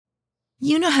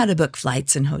You know how to book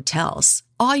flights and hotels.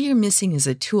 All you're missing is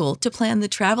a tool to plan the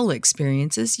travel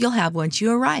experiences you'll have once you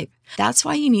arrive. That's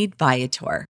why you need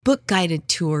Viator. Book guided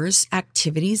tours,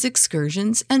 activities,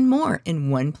 excursions, and more in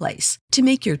one place to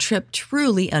make your trip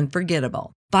truly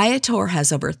unforgettable. Viator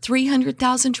has over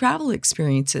 300,000 travel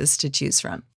experiences to choose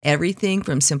from. Everything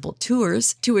from simple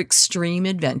tours to extreme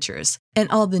adventures and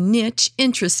all the niche,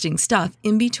 interesting stuff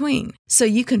in between. So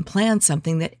you can plan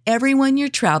something that everyone you're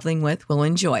traveling with will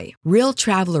enjoy. Real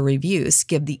traveler reviews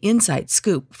give the inside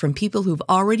scoop from people who've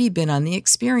already been on the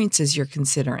experiences you're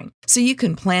considering. So you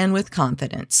can plan with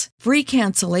confidence. Free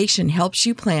cancellation helps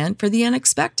you plan for the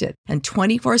unexpected. And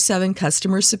 24/7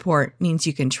 customer support means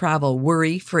you can travel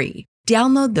worry-free.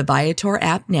 Download the Viator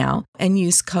app now and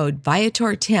use code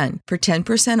Viator10 for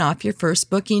 10% off your first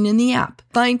booking in the app.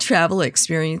 Find travel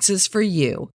experiences for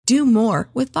you. Do more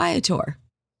with Viator.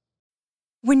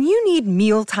 When you need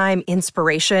mealtime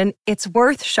inspiration, it's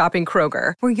worth shopping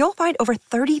Kroger, where you'll find over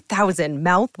 30,000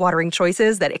 mouth-watering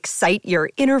choices that excite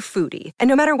your inner foodie. And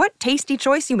no matter what tasty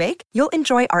choice you make, you'll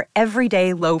enjoy our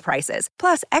everyday low prices,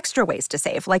 plus extra ways to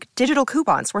save, like digital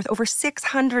coupons worth over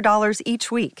 $600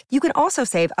 each week. You can also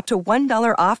save up to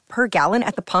 $1 off per gallon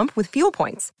at the pump with fuel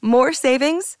points. More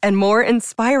savings and more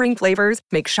inspiring flavors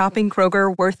make shopping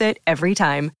Kroger worth it every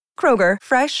time. Kroger,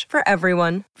 fresh for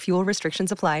everyone. Fuel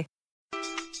restrictions apply.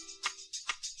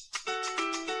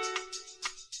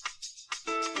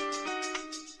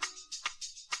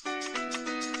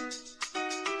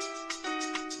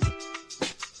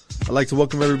 I'd like to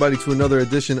welcome everybody to another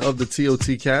edition of the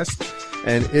TOT Cast,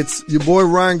 and it's your boy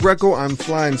Ryan Greco. I'm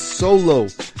flying solo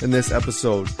in this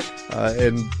episode,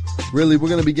 and really we're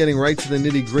going to be getting right to the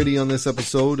nitty-gritty on this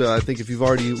episode. I think if you've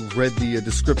already read the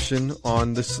description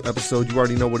on this episode, you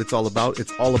already know what it's all about.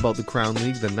 It's all about the Crown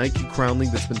League, the Nike Crown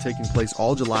League that's been taking place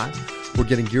all July. We're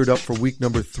getting geared up for week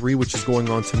number 3, which is going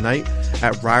on tonight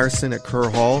at Ryerson at Kerr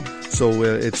Hall. So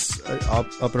it's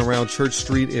up and around Church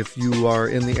Street. If you are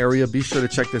in the area, be sure to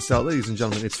check this out. Ladies and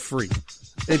gentlemen, it's free.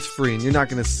 It's free, and you're not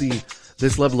going to see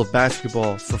this level of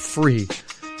basketball for free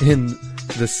in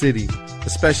the city,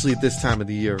 especially at this time of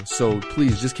the year. So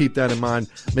please just keep that in mind.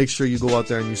 Make sure you go out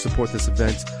there and you support this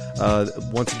event.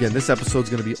 Once again, this episode is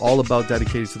going to be all about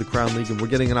dedicated to the Crown League, and we're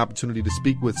getting an opportunity to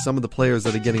speak with some of the players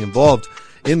that are getting involved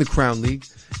in the Crown League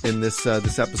in this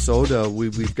episode.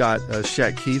 We've got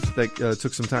Shaq Keith that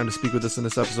took some time to speak with us in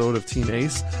this episode of Team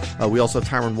Ace. We also have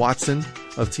Tyron Watson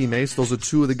of Team Ace. Those are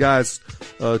two of the guys,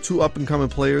 two up-and-coming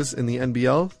players in the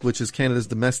NBL, which is Canada's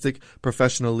domestic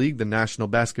professional league, the National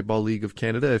Basketball League of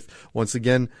Canada. Once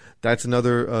again, that's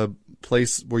another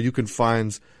place where you can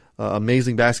find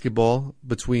amazing basketball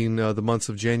between the months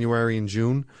of January and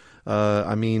June.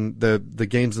 I mean, the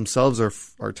games themselves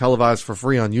are televised for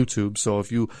free on YouTube. So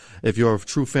if you're a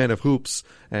true fan of hoops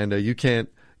and you can't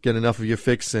get enough of your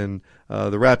fix, and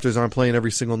the Raptors aren't playing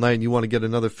every single night, and you want to get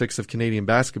another fix of Canadian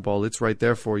basketball, it's right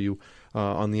there for you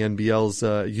on the NBL's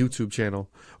YouTube channel,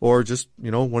 or just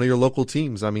one of your local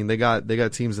teams. I mean, they got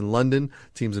teams in London,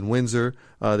 teams in Windsor.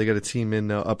 They got a team in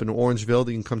up in Orangeville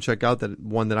that you can come check out. That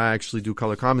one that I actually do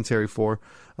color commentary for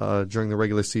during the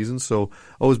regular season. So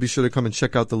always be sure to come and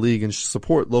check out the league and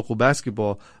support local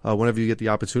basketball whenever you get the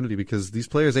opportunity, because these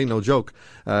players ain't no joke,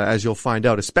 as you'll find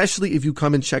out, especially if you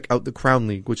come and check out the Crown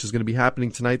League, which is going to be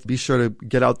happening tonight. Be sure to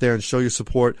get out there and show your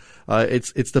support.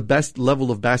 It's the best level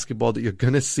of basketball that you're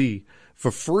going to see for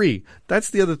free.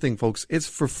 That's the other thing, folks. It's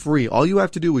for free. All you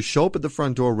have to do is show up at the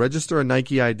front door, register a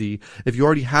Nike ID. If you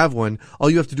already have one,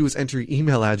 all you have to do is enter your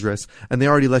email address, and they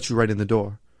already let you right in the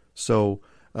door. So,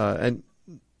 and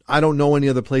I don't know any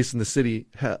other place in the city.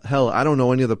 Hell, I don't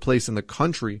know any other place in the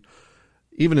country,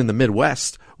 even in the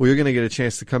Midwest, where you're going to get a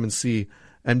chance to come and see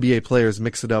NBA players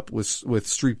mix it up with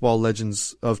streetball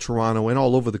legends of Toronto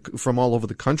and from all over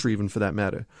the country, even for that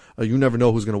matter. You never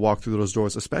know who's going to walk through those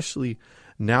doors, especially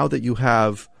now that you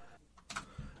have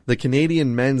the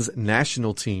Canadian men's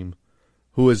national team,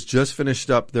 who has just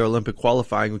finished up their Olympic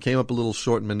qualifying, who came up a little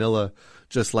short in Manila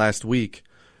just last week.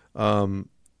 All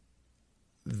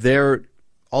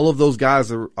of those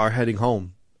guys are heading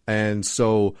home. And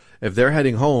so if they're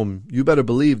heading home, you better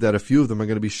believe that a few of them are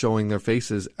going to be showing their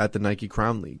faces at the Nike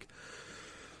Crown League.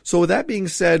 So with that being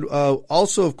said,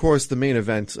 also, of course, the main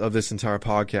event of this entire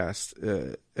podcast,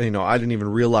 I didn't even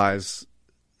realize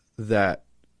that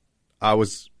I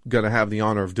was going to have the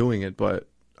honor of doing it. But,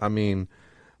 I mean,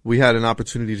 we had an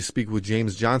opportunity to speak with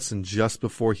James Johnson just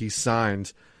before he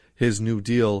signed his new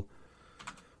deal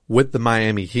with the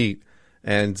Miami Heat.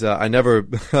 And I never,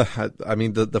 I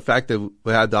mean, the fact that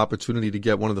we had the opportunity to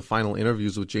get one of the final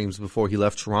interviews with James before he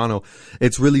left Toronto,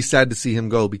 it's really sad to see him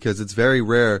go, because it's very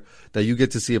rare that you get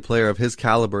to see a player of his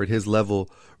caliber, at his level,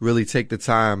 really take the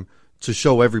time to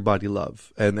show everybody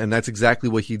love. And that's exactly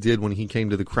what he did when he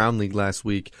came to the Crown League last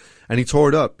week. And he tore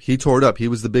it up. He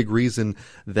was the big reason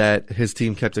that his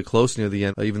team kept it close near the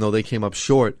end, even though they came up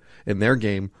short in their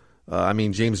game. I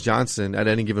mean, James Johnson, at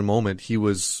any given moment, he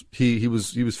was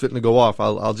fitting to go off.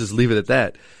 I'll just leave it at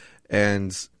that.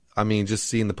 And I mean, just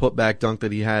seeing the putback dunk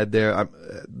that he had there,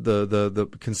 the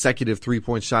consecutive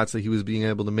 3-point shots that he was being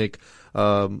able to make.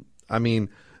 I mean,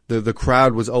 the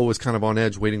crowd was always kind of on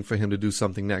edge, waiting for him to do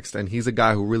something next. And he's a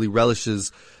guy who really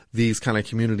relishes these kind of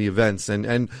community events,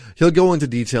 and he'll go into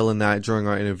detail in that during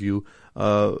our interview.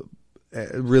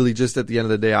 Really, just at the end of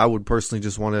the day, I would personally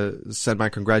just want to send my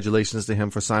congratulations to him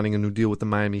for signing a new deal with the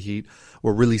Miami Heat.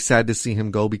 We're really sad to see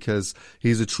him go, because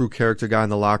he's a true character guy in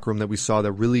the locker room that we saw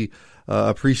that really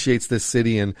appreciates this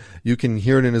city, and you can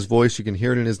hear it in his voice, you can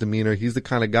hear it in his demeanor. He's the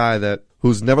kind of guy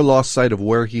who's never lost sight of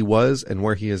where he was and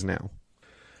where he is now.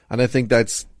 And I think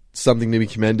that's something to be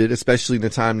commended, especially in the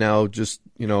time now, just,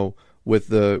 with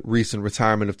the recent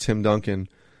retirement of Tim Duncan.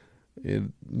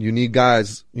 You need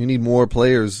guys. You need more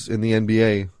players in the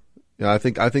NBA. I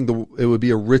think it would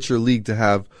be a richer league to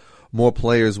have more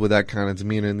players with that kind of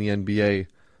demeanor in the NBA,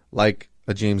 like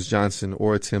a James Johnson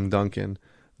or a Tim Duncan,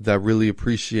 that really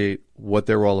appreciate what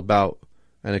they're all about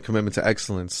and a commitment to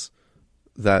excellence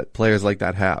that players like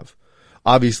that have.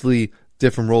 Obviously,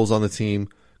 different roles on the team,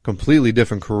 completely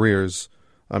different careers.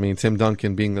 I mean, Tim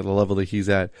Duncan being at the level that he's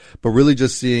at, but really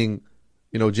just seeing,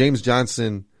 James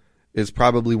Johnson is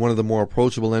probably one of the more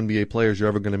approachable NBA players you're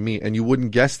ever going to meet. And you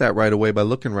wouldn't guess that right away by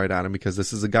looking right at him, because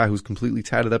this is a guy who's completely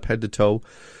tatted up head to toe.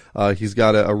 He's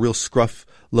got a real scruff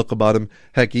look about him.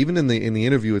 Heck, even in the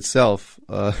interview itself,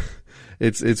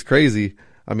 it's crazy.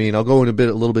 I mean, I'll go into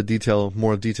a little bit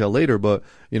more detail later, but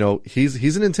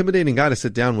he's an intimidating guy to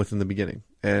sit down with in the beginning.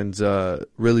 And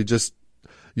really just,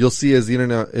 you'll see as the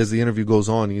interview goes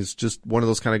on, he's just one of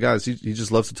those kind of guys. He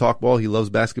just loves to talk ball. He loves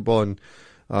basketball, and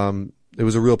it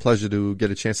was a real pleasure to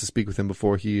get a chance to speak with him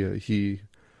before he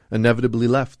inevitably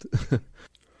left.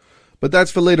 But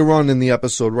that's for later on in the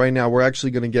episode. Right now, we're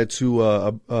actually going to get to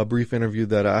a brief interview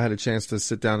that I had a chance to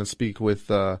sit down and speak with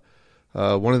one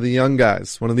of the young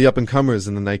guys, one of the up-and-comers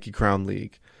in the Nike Crown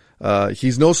League.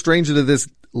 He's no stranger to this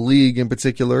league in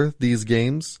particular, these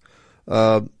games,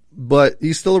 but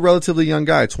he's still a relatively young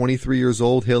guy, 23 years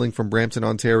old, hailing from Brampton,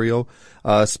 Ontario,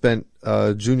 spent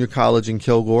junior college in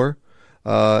Kilgore.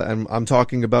 And I'm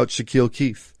talking about Shaquille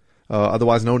Keith,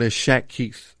 otherwise known as Shaq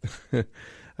Keith,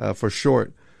 for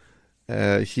short.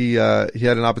 He had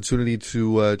an opportunity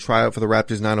to try out for the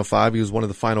Raptors 905. He was one of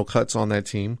the final cuts on that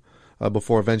team,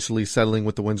 before eventually settling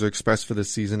with the Windsor Express for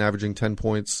this season, averaging 10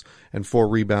 points and 4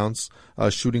 rebounds,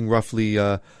 shooting roughly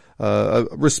a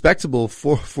respectable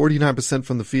 49%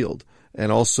 from the field,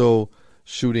 and also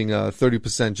shooting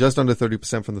 30%, just under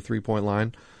 30% from the 3-point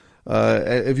line.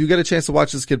 If you get a chance to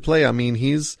watch this kid play, I mean,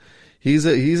 he's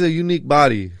a unique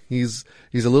body. He's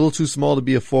a little too small to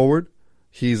be a forward.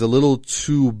 He's a little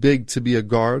too big to be a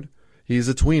guard. He's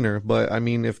a tweener, but I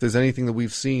mean, if there's anything that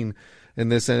we've seen in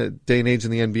this day and age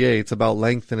in the NBA, it's about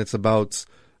length and it's about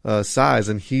size.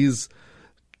 And he's,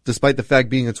 despite the fact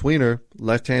being a tweener,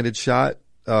 left-handed shot,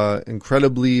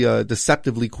 incredibly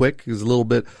deceptively quick. He's a little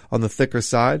bit on the thicker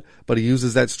side, but he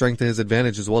uses that strength to his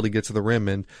advantage as well to get to the rim.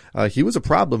 And he was a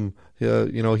problem. He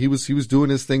was doing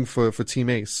his thing for Team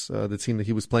Ace, the team that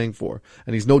he was playing for,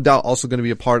 and he's no doubt also going to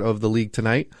be a part of the league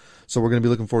tonight. So we're going to be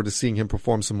looking forward to seeing him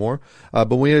perform some more. But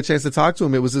when we had a chance to talk to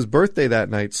him, it was his birthday that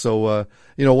night. So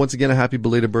once again, a happy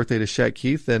belated birthday to Shaq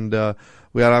Keith, and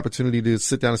we had an opportunity to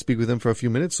sit down and speak with him for a few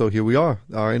minutes. So here we are,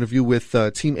 our interview with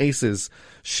Team Aces,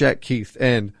 Shaq Keith,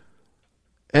 and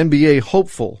NBA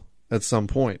hopeful at some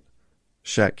point,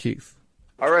 Shaq Keith.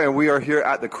 All right, and we are here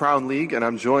at the Crown League, and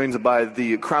I'm joined by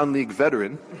the Crown League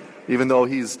veteran, even though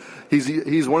he's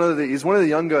one of the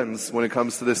young guns when it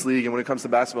comes to this league and when it comes to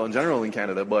basketball in general in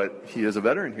Canada. But he is a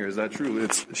veteran here. Is that true?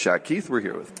 It's Shaq Keith we're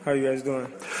here with. How are you guys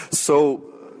doing? So,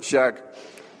 Shaq,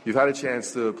 you've had a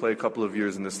chance to play a couple of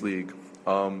years in this league.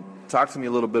 Talk to me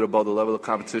a little bit about the level of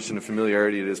competition and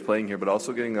familiarity it is playing here, but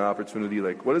also getting an opportunity.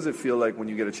 Like, what does it feel like when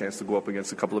you get a chance to go up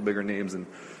against a couple of bigger names? And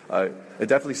it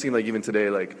definitely seemed like even today,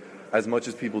 like as much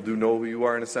as people do know who you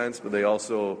are in a sense, but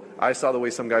I saw the way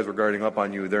some guys were guarding up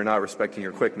on you. They're not respecting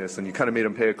your quickness, and you kind of made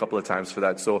them pay a couple of times for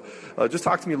that. So just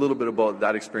talk to me a little bit about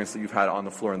that experience that you've had on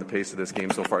the floor and the pace of this game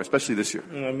so far, especially this year.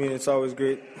 I mean, it's always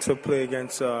great to play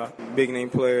against big-name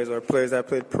players or players that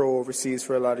played pro overseas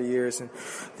for a lot of years and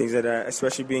things like that,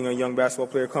 especially being a young basketball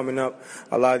player coming up.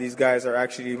 A lot of these guys are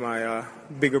actually my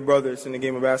bigger brothers in the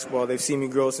game of basketball. They've seen me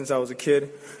grow since I was a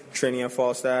kid, training at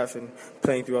Falstaff and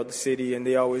playing throughout the city, and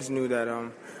they always knew that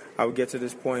I would get to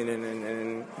this point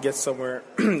and get somewhere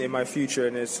in my future.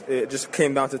 And it just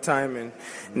came down to time, and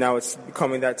now it's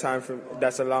becoming that time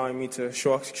that's allowing me to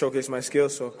showcase my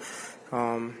skills. So,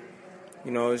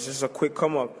 it's just a quick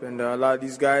come up. And a lot of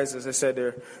these guys, as I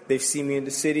said, they've seen me in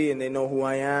the city and they know who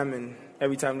I am. And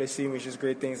every time they see me, it's just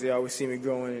great things. They always see me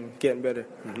growing and getting better.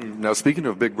 Mm-hmm. Now, speaking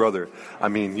of big brother, I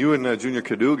mean, you and Junior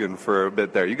Cadogan for a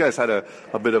bit there, you guys had a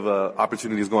bit of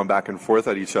opportunities going back and forth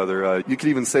at each other. You could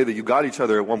even say that you got each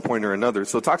other at one point or another.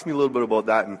 So talk to me a little bit about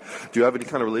that. And do you have any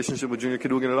kind of relationship with Junior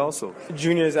Cadogan at all? So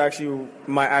Junior is actually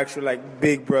my actual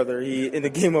big brother. He in the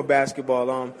game of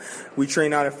basketball. We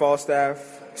train out at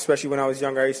Falstaff. Especially when I was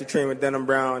younger, I used to train with Denham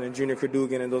Brown and Junior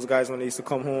Cadogan and those guys when they used to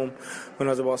come home when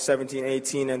I was about 17,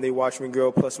 18, and they watched me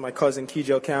grow, plus my cousin,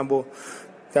 Kejel Campbell.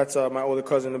 That's my older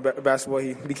cousin in basketball.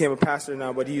 He became a pastor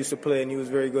now, but he used to play, and he was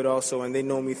very good also, and they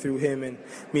know me through him and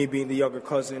me being the younger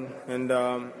cousin. And,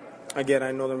 again,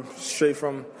 I know them straight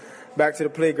from back to the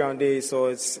playground days, so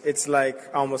it's like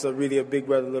almost a big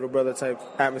brother, little brother type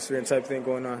atmosphere and type thing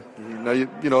going on. Now,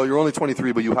 you're only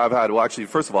 23, but you have had, well, actually,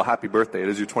 first of all, happy birthday. It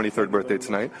is your 23rd birthday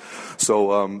tonight.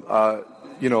 So,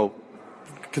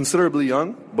 considerably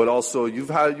young, but also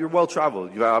you're well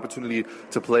traveled. You've had opportunity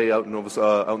to play out in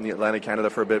the Atlantic Canada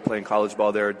for a bit, playing college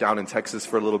ball there, down in Texas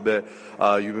for a little bit.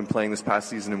 You've been playing this past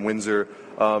season in Windsor.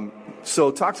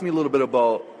 So talk to me a little bit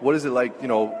about what is it like,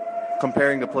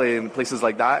 comparing to play in places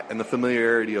like that and the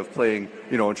familiarity of playing,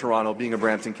 in Toronto, being a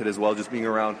Brampton kid as well, just being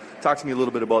around. Talk to me a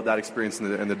little bit about that experience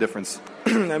and the difference.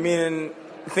 I mean, and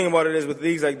the thing about it is with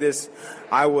leagues like this,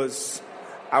 I was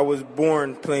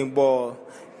born playing ball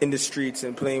in the streets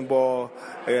and playing ball,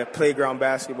 playground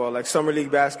basketball. Like summer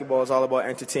league basketball is all about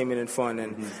entertainment and fun,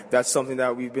 and that's something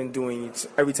that we've been doing.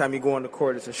 Every time you go on the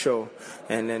court, it's a show.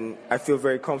 And then I feel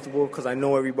very comfortable because I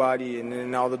know everybody and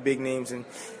then all the big names. And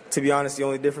to be honest, the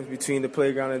only difference between the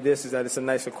playground and this is that it's a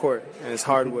nicer court and it's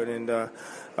hardwood. And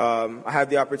I have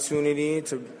the opportunity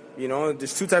to,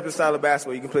 there's two types of style of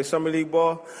basketball. You can play summer league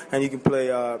ball and you can play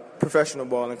professional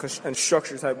ball and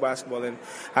structured type basketball. And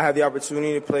I had the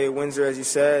opportunity to play at Windsor, as you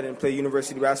said, and play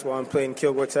university basketball and play in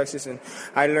Kilgore, Texas. And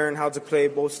I learned how to play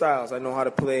both styles. I know how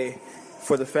to play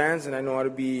for the fans, and I know how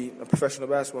to be a professional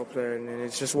basketball player. And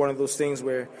it's just one of those things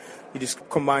where you just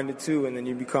combine the two, and then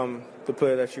you become the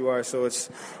player that you are. So it's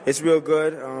real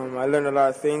good. I learned a lot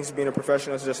of things being a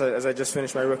professional as I just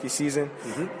finished my rookie season.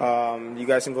 You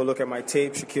guys can go look at my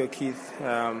tape, Shaquille Keith,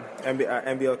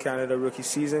 NBL Canada rookie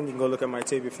season. You can go look at my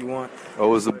tape if you want.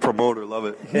 Oh, as a promoter, love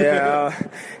it. Yeah,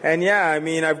 I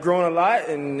mean, I've grown a lot,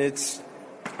 and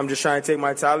I'm just trying to take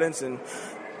my talents and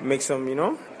make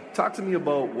some, Talk to me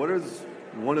about what is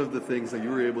one of the things that you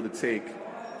were able to take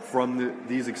from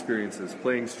these experiences,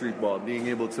 playing street ball, being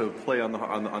able to play on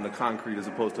the concrete as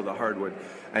opposed to the hardwood,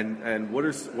 and what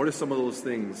are some of those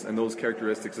things and those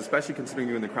characteristics, especially considering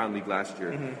you in the Crown League last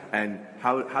year, and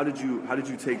how did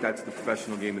you take that to the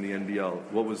professional game in the NBL?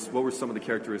 What were some of the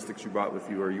characteristics you brought with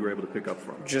you, or you were able to pick up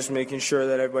from? Just making sure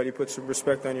that everybody puts some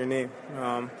respect on your name.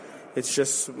 It's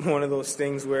just one of those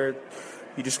things where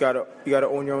you just gotta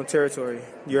own your own territory.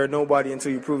 You're a nobody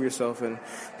until you prove yourself, and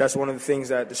that's one of the things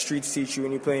that the streets teach you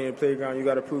when you're playing in the playground. You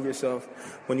gotta prove yourself.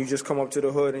 When you just come up to the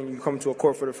hood and you come to a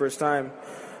court for the first time,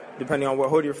 depending on what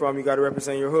hood you're from, you gotta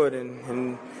represent your hood.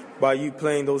 And by you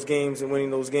playing those games and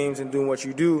winning those games and doing what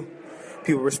you do,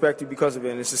 people respect you because of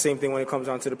it. And it's the same thing when it comes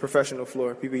down to the professional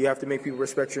floor. You have to make people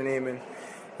respect your name, and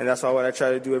that's all what I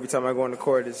try to do every time I go on the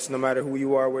court. It's no matter who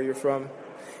you are, where you're from.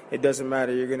 It doesn't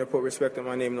matter. You're going to put respect on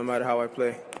my name no matter how I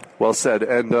play. Well said.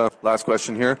 And last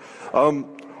question here.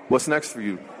 What's next for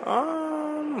you?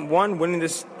 Winning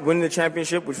the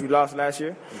championship, which we lost last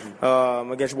year,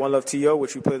 against One Love TO,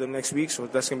 which we play them next week. So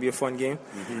that's going to be a fun game.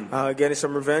 Getting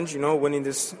some revenge, winning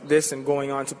this and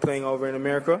going on to playing over in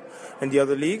America and the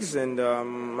other leagues. And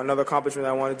another accomplishment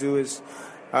I want to do is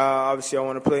obviously I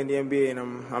want to play in the NBA, and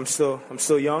I'm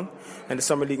still young, and the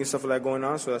summer league and stuff like that going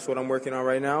on. So that's what I'm working on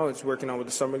right now. It's working on with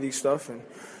the summer league stuff and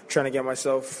trying to get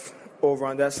myself over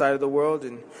on that side of the world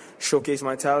and showcase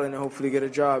my talent and hopefully get a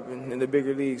job in the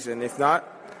bigger leagues. And if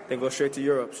not, then go straight to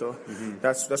Europe. So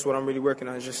that's what I'm really working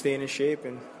on, is just staying in shape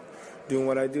and doing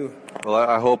what I do. Well,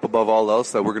 I hope above all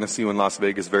else that we're going to see you in Las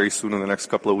Vegas very soon in the next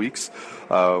couple of weeks.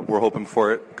 We're hoping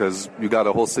for it because you got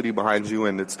a whole city behind you,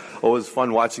 and it's always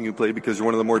fun watching you play because you're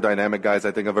one of the more dynamic guys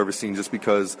I think I've ever seen, just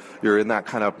because you're in that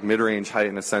kind of mid-range height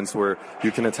in a sense where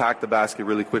you can attack the basket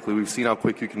really quickly. We've seen how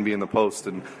quick you can be in the post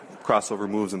and crossover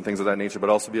moves and things of that nature, but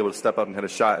also be able to step out and hit a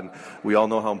shot, and we all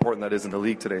know how important that is in the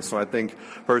league today. So I think,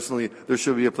 personally, there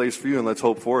should be a place for you, and let's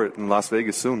hope for it in Las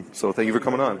Vegas soon. So thank you for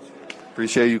coming on.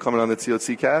 Appreciate you coming on the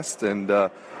TOT cast, and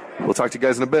we'll talk to you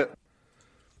guys in a bit.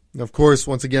 Of course,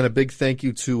 once again, a big thank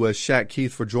you to Shaq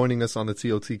Keith for joining us on the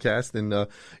TOT cast. And,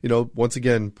 once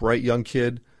again, bright young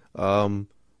kid,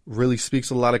 really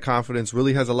speaks with a lot of confidence,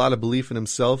 really has a lot of belief in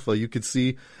himself. You could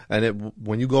see, and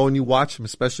when you go and you watch him,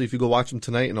 especially if you go watch him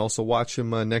tonight and also watch him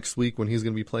next week when he's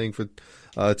going to be playing for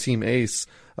Team Ace,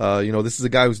 this is a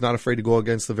guy who's not afraid to go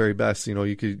against the very best.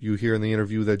 You hear in the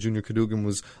interview that Junior Cadogan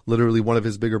was literally one of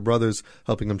his bigger brothers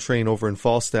helping him train over in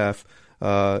Falstaff,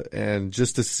 and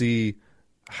just to see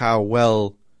how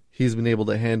well he's been able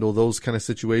to handle those kind of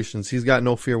situations. He's got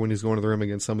no fear when he's going to the rim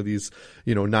against some of these,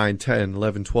 9, 10,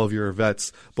 11, 12-year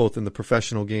vets, both in the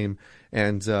professional game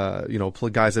and,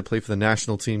 guys that play for the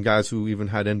national team, guys who even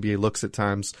had NBA looks at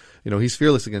times. He's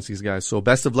fearless against these guys. So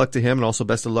best of luck to him, and also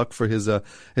best of luck for his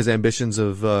ambitions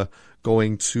of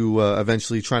going to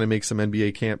eventually trying to make some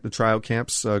NBA tryout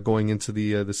camps going into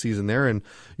the season there. And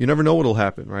you never know what'll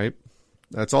happen, right?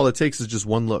 That's all it takes is just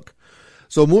one look.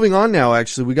 So moving on now,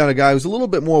 actually, we got a guy who's a little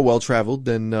bit more well-traveled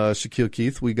than Shaquille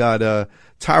Keith. We got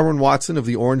Tyron Watson of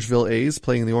the Orangeville A's,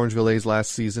 playing the Orangeville A's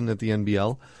last season at the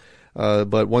NBL.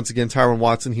 But once again, Tyron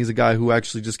Watson, he's a guy who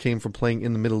actually just came from playing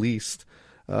in the Middle East.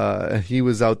 He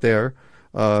was out there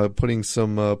putting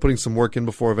some work in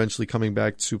before eventually coming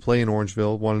back to play in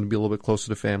Orangeville, wanted to be a little bit closer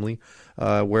to family,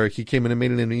 where he came in and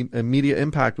made an immediate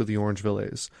impact with the Orangeville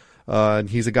A's. And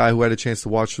he's a guy who had a chance to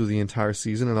watch through the entire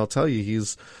season, and I'll tell you,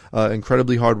 he's an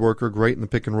incredibly hard worker, great in the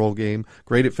pick and roll game,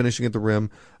 great at finishing at the rim,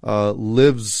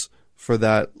 lives for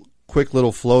that quick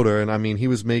little floater, and I mean, he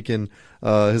was making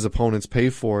his opponents pay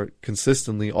for it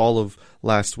consistently all of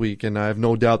last week, and I have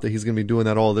no doubt that he's going to be doing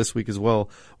that all this week as well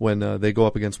when they go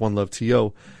up against One Love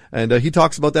TO. And he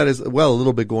talks about that as well a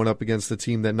little bit, going up against the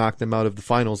team that knocked them out of the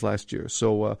finals last year.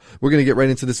 So we're going to get right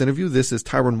into this interview. This is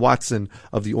Tyron Watson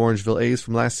of the Orangeville A's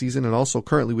from last season, and also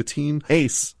currently with Team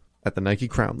Ace at the Nike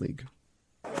Crown League.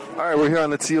 All right, we're here on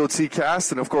the TOT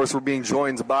cast, and of course we're being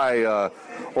joined by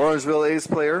Orangeville A's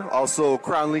player, also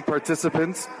Crown League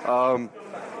participant, a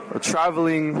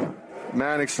traveling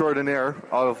man extraordinaire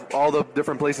of all the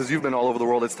different places you've been all over the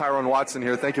world. It's Tyron Watson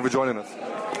here. Thank you for joining us.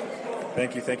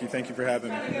 Thank you for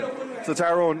having me. So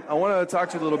Tyron, I want to talk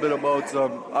to you a little bit about,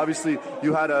 obviously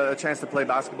you had a chance to play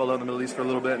basketball in the Middle East for a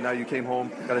little bit, and now you came home,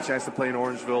 got a chance to play in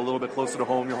Orangeville, a little bit closer to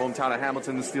home, your hometown of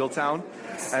Hamilton, the Steel Town.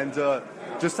 And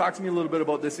just talk to me a little bit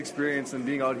about this experience and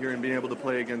being out here and being able to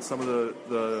play against some of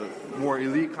the more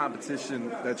elite competition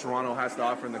that Toronto has to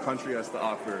offer and the country has to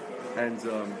offer, and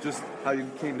just how you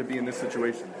came to be in this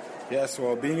situation. Yes,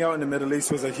 well, being out in the Middle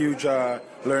East was a huge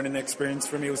learning experience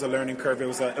for me. It was a learning curve. It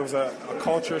was a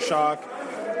culture shock.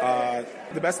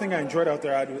 The best thing I enjoyed out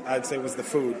there, I'd say, was the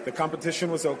food. The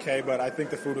competition was okay, but I think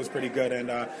the food was pretty good,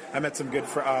 and I met some good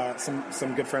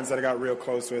friends that I got real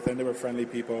close with, and they were friendly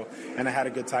people, and I had a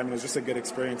good time. It was just a good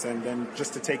experience, and then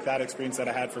just to take that experience that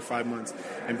I had for 5 months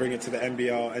and bring it to the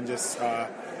NBL, and just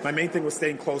my main thing was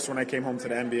staying close when I came home to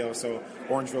the NBL, so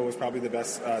Orangeville was probably the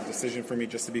best decision for me,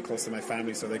 just to be close to my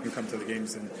family so they can come to the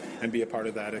games and be a part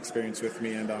of that experience with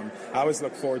me. And I always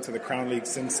look forward to the Crown League.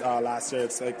 Since last year,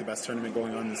 it's like the best tournament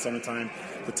going on in the summertime.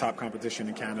 The top competition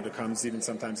in Canada comes. Even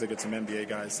sometimes they get some NBA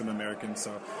guys, some Americans,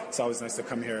 so it's always nice to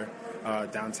come here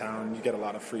downtown. You get a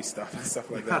lot of free stuff and stuff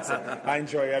like that, so I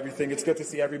enjoy everything. It's good to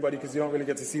see everybody because you don't really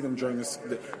get to see them during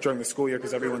the school year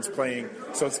because everyone's playing,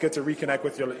 so it's good to reconnect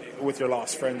with your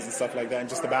lost friends and stuff like that, and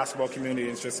just the basketball community.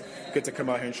 It's just good to come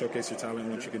out here and showcase your talent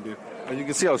and what you can do. And you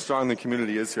can see how strong the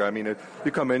community is here. I mean,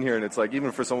 you come in here and it's like,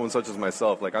 even for someone such as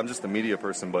myself, like I'm just a media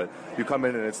person, but you come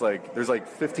in and it's like there's like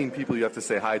 15 people you have to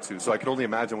say hi to, so I can only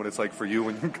imagine what it's like for you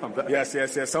when you come back. Yes.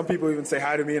 Some people even say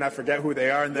hi to me and I forget who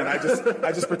they are, and then I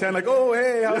just pretend like, oh,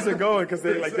 hey, how's it going? Because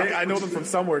I know them from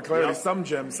somewhere, clearly, some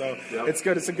gym. So it's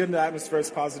good. It's a good atmosphere.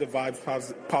 It's positive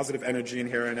vibes, positive energy in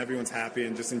here, and everyone's happy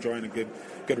and just enjoying a good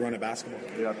run of basketball.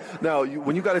 Yeah. Now,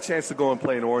 when you got a chance to go and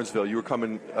play in Orangeville, you were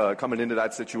coming into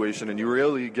that situation, and you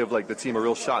really give like the team a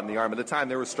real shot in the arm. At the time,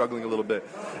 they were struggling a little bit,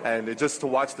 and just to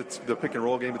watch the pick and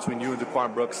roll game between you and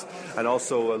Daquan Brooks, and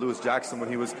also Lewis Jackson when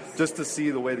he was just to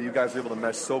see the way that you guys are able to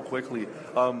mesh so quickly.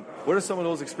 What are some of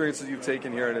those experiences you've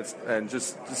taken here, and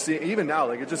just to see, even now,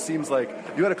 like, it just seems like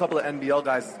you had a couple of NBL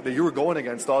guys that you were going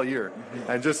against all year,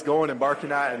 and just going and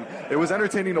barking at, and it was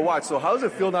entertaining to watch. So how does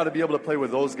it feel now to be able to play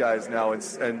with those guys now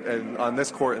and on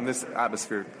this court in this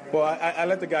atmosphere? Well, I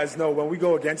let the guys know when we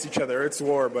go against each other, it's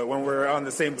war, but when we're on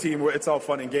the same team, it's all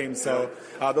fun and games. So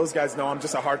those guys know I'm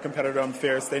just a hard competitor. I'm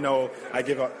fierce. They know I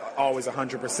give always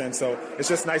 100%. So it's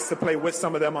just nice to play with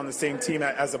some of them on the same team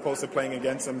as opposed to playing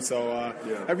against them. So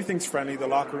everything's friendly. The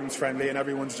locker room's friendly, and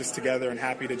everyone's just together and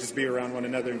happy to just be around one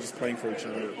another and just playing for each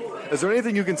other. Is there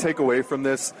anything you can take away from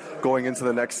this going into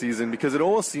the next season? Because it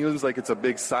almost seems like it's a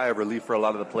big sigh of relief for a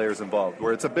lot of the players involved,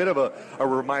 where it's a bit of a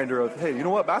reminder of, hey, you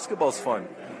know what, basketball's fun.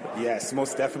 Yes,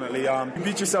 most definitely. You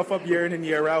beat yourself up year in and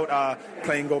year out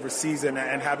playing overseas and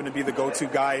having to be the go-to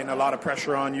guy, and a lot of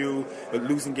pressure on you,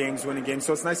 losing games, winning games.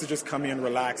 So it's nice to just come in,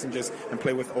 relax, and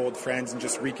play with old friends and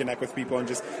just reconnect with people and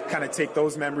just kind of take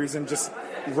those memories and just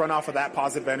run off of that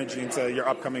positive energy into your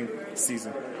upcoming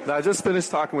season. Now, I just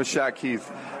finished talking with Shaq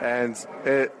Keith, and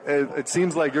it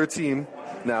seems like your team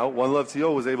now, One Love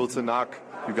TO, was able to knock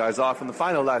you guys off in the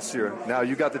final last year. Now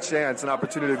you got the chance, an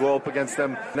opportunity to go up against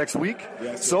them next week.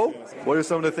 Yes. What are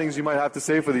some of the things you might have to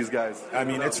say for these guys? I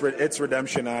mean, it's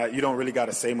redemption. You don't really got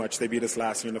to say much. They beat us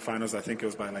last year in the finals. I think it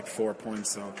was by like 4 points,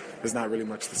 so there's not really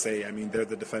much to say. I mean, they're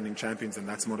the defending champions, and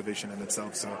that's motivation in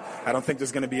itself. So I don't think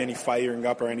there's going to be any firing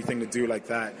up or anything to do like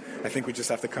that. I think we just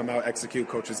have to come out, execute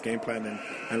coach's game plan,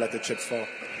 and let the chips fall.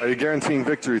 Are you guaranteeing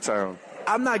victory, Tyrone?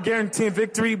 I'm not guaranteeing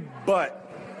victory, but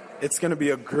it's going to be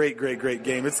a great, great, great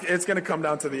game. It's going to come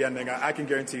down to the ending. I can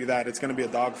guarantee you that. It's going to be a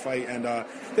dogfight, and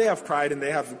they have pride, and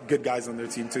they have good guys on their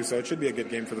team, too, so it should be a good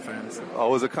game for the fans.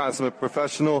 Always a consummate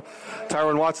professional.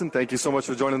 Tyrone Watson, thank you so much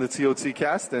for joining the TOT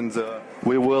cast, and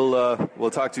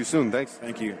we'll talk to you soon. Thanks.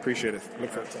 Thank you. Appreciate it.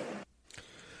 Look forward to it.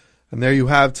 And there you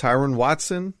have Tyrone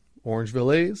Watson,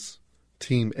 Orangeville A's,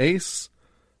 Team Ace.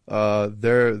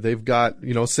 They've got,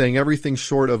 saying everything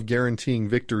short of guaranteeing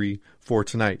victory for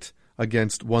tonight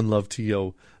against One Love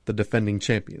TO, the defending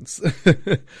champions.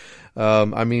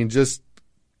 I mean, just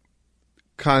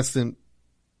constant,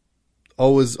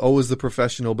 always the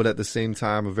professional, but at the same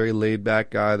time, a very laid-back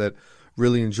guy that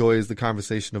really enjoys the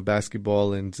conversation of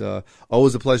basketball, and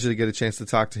always a pleasure to get a chance to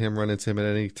talk to him, run into him at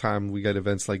any time we get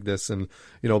events like this. And,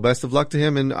 best of luck to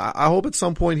him, and I hope at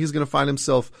some point he's going to find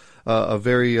himself a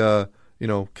very,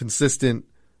 consistent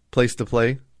place to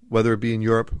play, whether it be in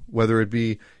Europe, whether it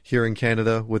be here in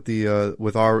Canada with the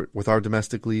with our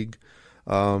domestic league.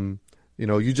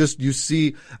 You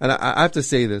see, and I have to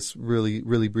say this really,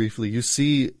 really briefly. You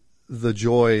see the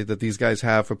joy that these guys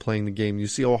have for playing the game. You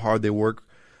see how hard they work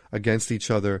against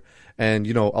each other. And,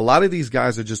 a lot of these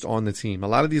guys are just on the team. A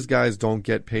lot of these guys don't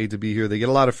get paid to be here. They get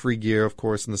a lot of free gear, of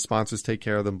course, and the sponsors take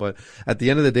care of them. But at the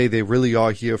end of the day, they really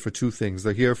are here for two things.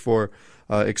 They're here for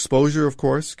exposure, of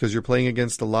course, because you're playing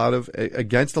against a lot of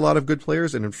good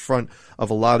players and in front of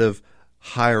a lot of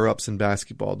higher ups in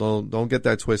basketball. Don't get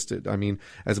that twisted. I mean,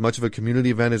 as much of a community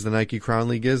event as the Nike Crown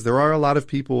League is, there are a lot of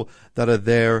people that are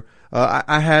there.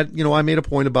 I made a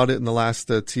point about it in the last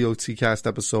TOT cast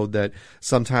episode that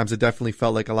sometimes it definitely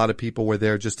felt like a lot of people were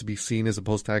there just to be seen as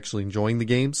opposed to actually enjoying the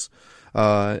games.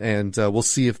 And we'll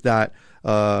see if that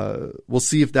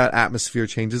atmosphere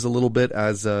changes a little bit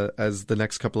as the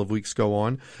next couple of weeks go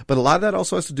on. But a lot of that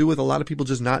also has to do with a lot of people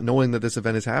just not knowing that this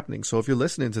event is happening. So if you're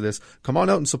listening to this, come on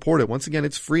out and support it. Once again,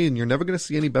 it's free, and you're never going to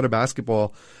see any better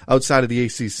basketball outside of the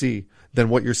ACC than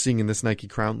what you're seeing in this Nike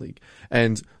Crown League.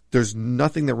 And there's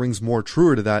nothing that rings more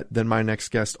truer to that than my next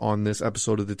guest on this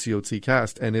episode of the TOT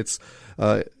cast. And it's,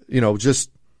 just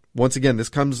once again, this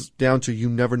comes down to you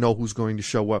never know who's going to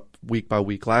show up week by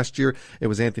week. Last year, it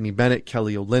was Anthony Bennett,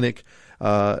 Kelly Olynyk,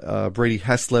 Brady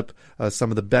Heslip,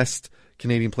 some of the best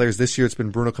Canadian players. This year, it's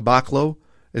been Bruno Caboclo,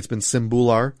 it's been Sim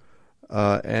Bular,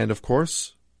 and of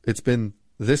course, it's been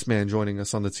this man joining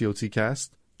us on the TOT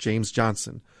cast, James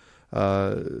Johnson.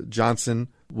 Johnson,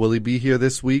 will he be here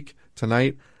this week,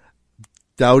 tonight?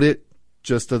 Doubt it,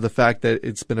 just the fact that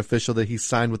it's been official that he's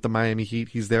signed with the Miami Heat.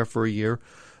 He's there for a year.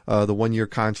 The 1-year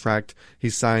contract. He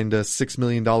signed a $6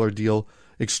 million deal.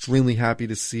 Extremely happy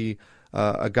to see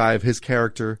a guy of his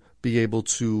character be able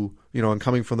to, and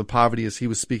coming from the poverty as he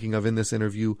was speaking of in this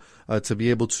interview, to be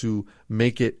able to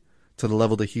make it to the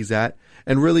level that he's at.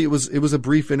 And really, it was a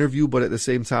brief interview, but at the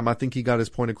same time, I think he got his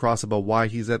point across about why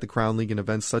he's at the Crown League and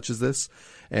events such as this,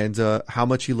 and how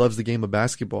much he loves the game of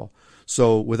basketball.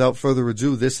 So without further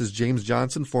ado, this is James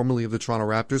Johnson, formerly of the Toronto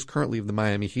Raptors, currently of the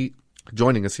Miami Heat,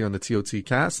 joining us here on the TOT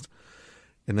cast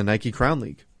in the Nike Crown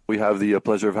League. We have the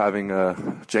pleasure of having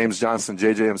James Johnson,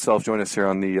 JJ himself, join us here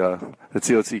on the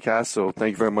TOT cast. So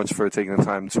thank you very much for taking the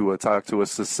time to talk to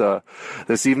us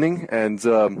this evening. And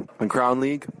in Crown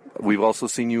League, we've also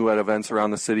seen you at events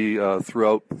around the city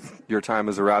throughout your time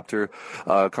as a Raptor,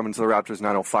 coming to the Raptors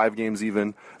 905 games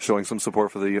even, showing some support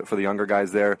for the younger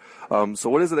guys there. So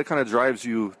what is it that kind of drives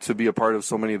you to be a part of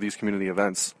so many of these community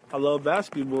events? I love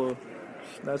basketball.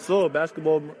 That's all.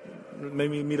 Basketball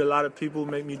made me meet a lot of people,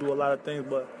 made me do a lot of things,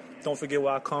 but don't forget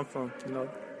where I come from. You know,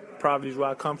 Providence is where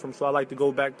I come from, so I like to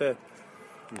go back there.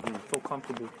 So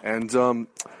comfortable. And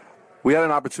we had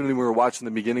an opportunity when we were watching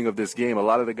the beginning of this game. A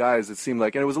lot of the guys, it seemed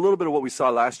like, and it was a little bit of what we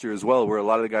saw last year as well, where a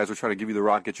lot of the guys were trying to give you the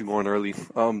rock, get you going early.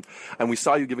 And we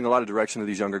saw you giving a lot of direction to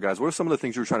these younger guys. What are some of the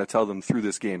things you were trying to tell them through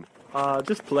this game?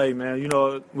 Just play, man. You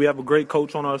know, we have a great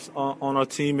coach on our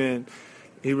team, and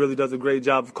he really does a great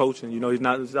job of coaching. You know, he's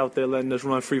not just out there letting us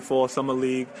run free fall, summer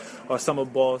league, or summer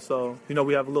ball. So, you know,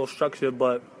 we have a little structure,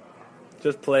 but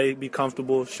just play, be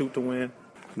comfortable, shoot to win.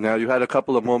 Now, you had a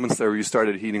couple of moments there where you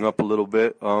started heating up a little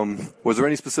bit. Was there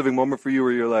any specific moment for you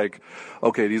where you're like,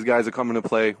 okay, these guys are coming to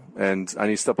play, and I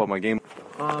need to step up my game?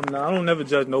 No, I don't never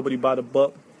judge nobody by the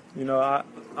buck. You know,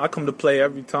 I come to play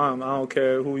every time. I don't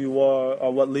care who you are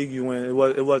or what league you in.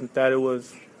 It wasn't that. It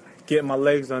was getting my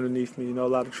legs underneath me, you know, a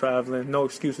lot of traveling. No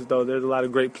excuses, though. There's a lot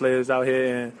of great players out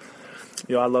here, and,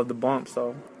 you know, I love the bump,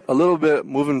 so. A little bit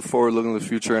moving forward, looking at the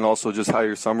future, and also just how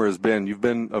your summer has been. You've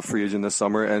been a free agent this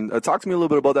summer, and talk to me a little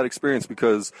bit about that experience,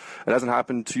 because it hasn't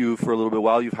happened to you for a little bit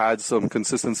while. You've had some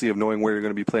consistency of knowing where you're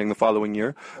going to be playing the following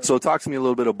year. So talk to me a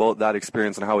little bit about that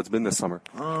experience and how it's been this summer.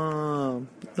 You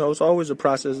know, it's always a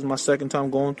process. It's my second time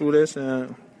going through this,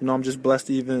 and, you know, I'm just blessed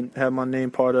to even have my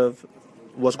name part of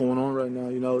what's going on right now,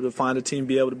 you know, to find a team,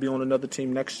 be able to be on another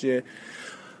team next year.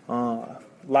 A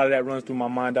lot of that runs through my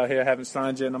mind out here. I haven't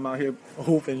signed yet, and I'm out here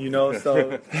hooping, you know. So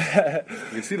you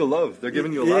can see the love. They're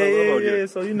giving you a lot of love out here. Yeah.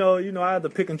 So, you know, I had to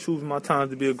pick and choose my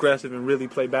times to be aggressive and really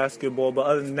play basketball. But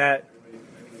other than that,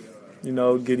 you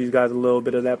know, give these guys a little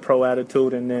bit of that pro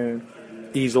attitude and then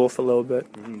ease off a little bit.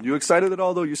 You excited at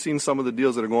all, though? You've seen some of the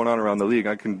deals that are going on around the league.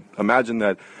 I can imagine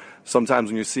that sometimes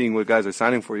when you're seeing what guys are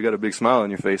signing for, you got a big smile on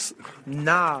your face.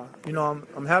 Nah, you know,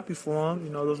 I'm happy for them.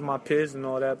 You know, those are my peers and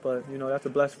all that, but, you know, that's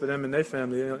a blessing for them and their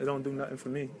family. It don't do nothing for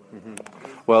me.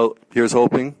 Well, here's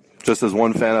hoping. Just as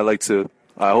one fan,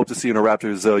 I hope to see you in a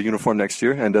Raptors uniform next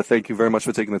year, and thank you very much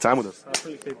for taking the time with us. I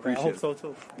appreciate that. I hope so,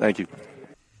 too. Thank you.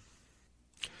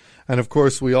 And, of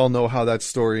course, we all know how that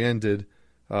story ended.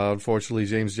 Unfortunately,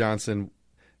 James Johnson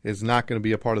is not going to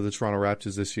be a part of the Toronto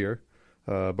Raptors this year.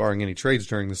 Barring any trades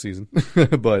during the season.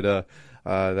 But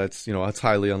that's, you know, that's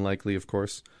highly unlikely, of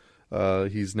course.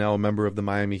 He's now a member of the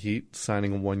Miami Heat,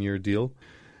 signing a one-year deal.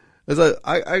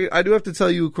 I do have to tell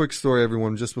you a quick story,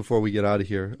 everyone, just before we get out of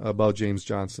here about James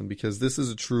Johnson, because this is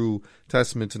a true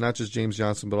testament to not just James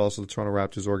Johnson, but also the Toronto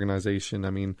Raptors organization.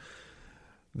 I mean,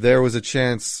 there was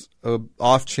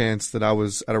off chance that I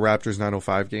was at a Raptors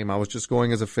 905 game. I was just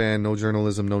going as a fan, no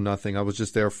journalism, no nothing. I was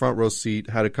just there, front row seat,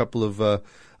 had a couple of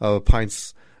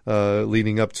pints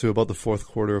leading up to about the fourth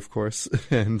quarter, of course.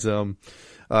 And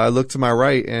I looked to my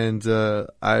right, and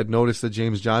I had noticed that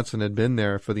James Johnson had been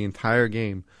there for the entire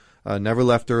game. Never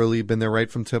left early, been there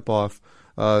right from tip-off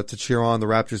to cheer on the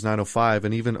Raptors 905.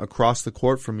 And even across the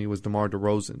court from me was DeMar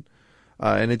DeRozan.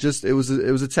 And it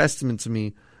was a testament to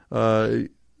me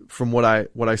from what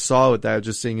I saw with that,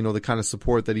 just seeing, you know, the kind of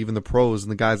support that even the pros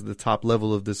and the guys at the top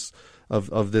level of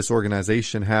this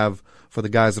organization have for the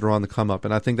guys that are on the come up.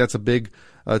 And I think that's a big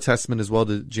testament as well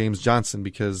to James Johnson,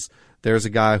 because there's a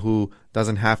guy who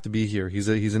doesn't have to be here. He's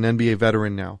an NBA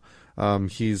veteran now.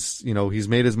 He's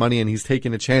made his money and he's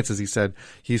taking a chance, as he said.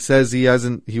 He says he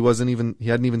hadn't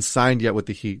even signed yet with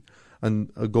the Heat,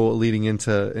 and a goal leading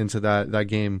into that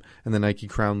game in the Nike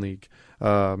Crown League.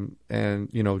 And,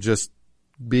 you know, just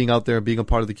being out there, being a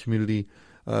part of the community,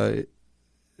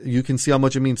 you can see how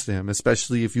much it means to him,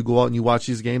 especially if you go out and you watch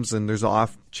these games and there's an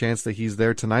off chance that he's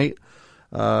there tonight,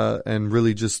 and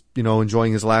really just, you know,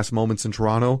 enjoying his last moments in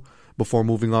Toronto before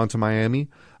moving on to Miami.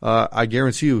 I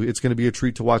guarantee you it's going to be a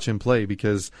treat to watch him play,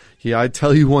 because I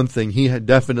tell you one thing, he had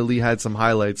definitely had some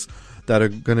highlights that are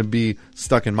going to be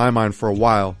stuck in my mind for a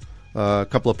while. A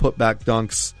couple of putback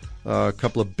dunks, a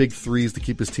couple of big threes to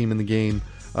keep his team in the game.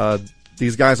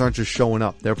 These guys aren't just showing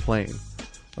up, they're playing.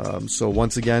 So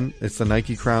once again, it's the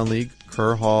Nike Crown League,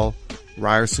 Kerr Hall,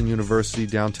 Ryerson University,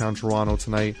 downtown Toronto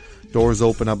tonight. Doors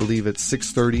open, I believe, at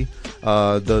 6:30.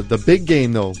 The big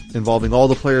game, though, involving all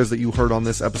the players that you heard on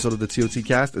this episode of the TOT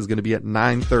Cast, is going to be at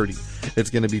 9:30.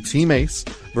 It's going to be Team Ace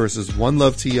versus One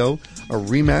Love TO, a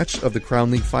rematch of the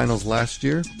Crown League Finals last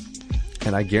year.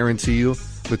 And I guarantee you,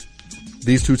 with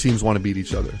these two teams want to beat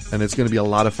each other, and it's going to be a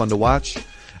lot of fun to watch,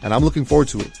 and I'm looking forward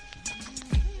to it.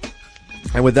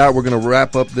 And with that, we're going to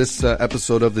wrap up this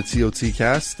episode of the TOT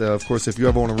Cast. Of course, if you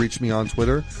ever want to reach me on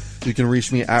Twitter, you can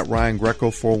reach me at Ryan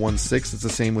Greco 416. It's the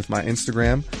same with my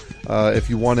Instagram. If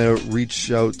you want to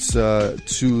reach out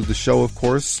to the show, of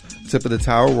course, Tip of the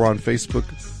Tower, we're on Facebook.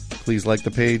 Please like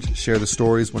the page, share the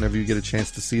stories whenever you get a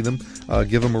chance to see them.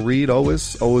 Give them a read,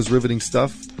 always riveting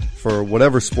stuff for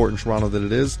whatever sport in Toronto that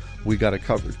it is. We got it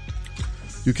covered.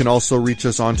 You can also reach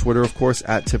us on Twitter, of course,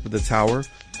 at Tip of the Tower.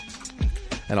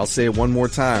 And I'll say it one more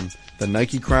time, the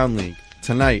Nike Crown League,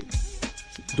 tonight,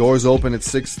 doors open at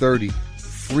 6:30.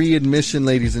 Free admission,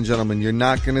 ladies and gentlemen. You're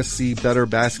not going to see better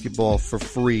basketball for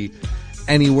free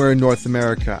anywhere in North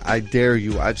America. I dare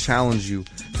you, I challenge you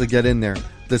to get in there.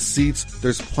 The seats,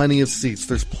 there's plenty of seats.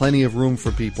 There's plenty of room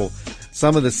for people.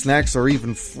 Some of the snacks are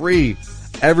even free.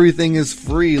 Everything is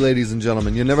free, ladies and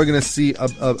gentlemen. You're never going to see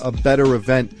a better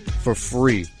event for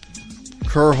free.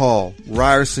 Kerr Hall,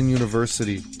 Ryerson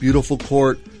University, beautiful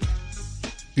court,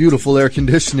 beautiful air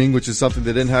conditioning, which is something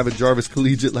they didn't have at Jarvis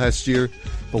Collegiate last year.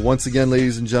 But once again,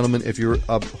 ladies and gentlemen, if you're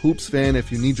a hoops fan,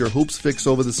 if you need your hoops fix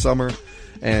over the summer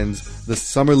and the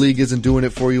summer league isn't doing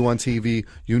it for you on TV,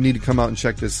 you need to come out and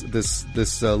check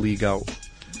this league out.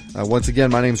 Once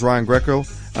again, my name's Ryan Greco,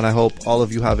 and I hope all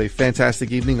of you have a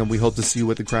fantastic evening, and we hope to see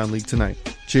you at the Crown League tonight.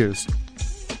 Cheers.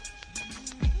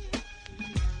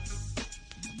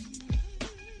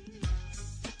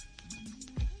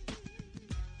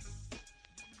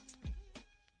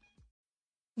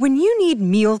 When you need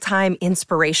mealtime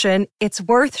inspiration, it's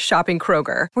worth shopping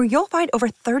Kroger, where you'll find over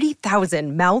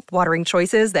 30,000 mouth-watering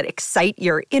choices that excite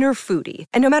your inner foodie.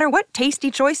 And no matter what tasty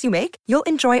choice you make, you'll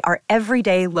enjoy our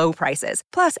everyday low prices,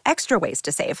 plus extra ways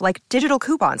to save, like digital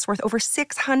coupons worth over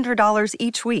 $600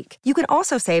 each week. You can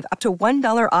also save up to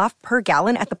 $1 off per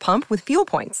gallon at the pump with fuel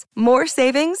points. More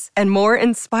savings and more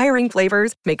inspiring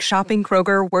flavors make shopping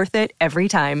Kroger worth it every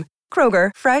time.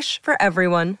 Kroger, fresh for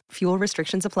everyone. Fuel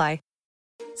restrictions apply.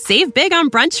 Save big on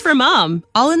brunch for mom,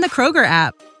 all in the Kroger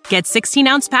app. Get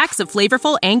 16-ounce packs of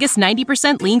flavorful Angus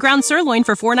 90% lean ground sirloin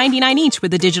for $4.99 each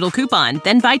with a digital coupon.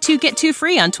 Then buy 2, get 2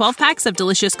 free on 12 packs of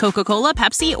delicious Coca-Cola,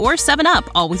 Pepsi, or 7-Up,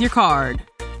 all with your card.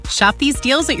 Shop these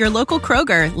deals at your local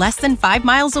Kroger, less than 5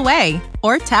 miles away.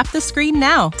 Or tap the screen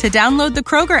now to download the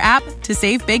Kroger app to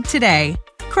save big today.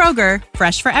 Kroger,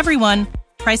 fresh for everyone.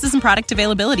 Prices and product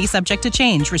availability subject to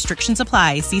change. Restrictions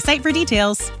apply. See site for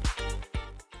details.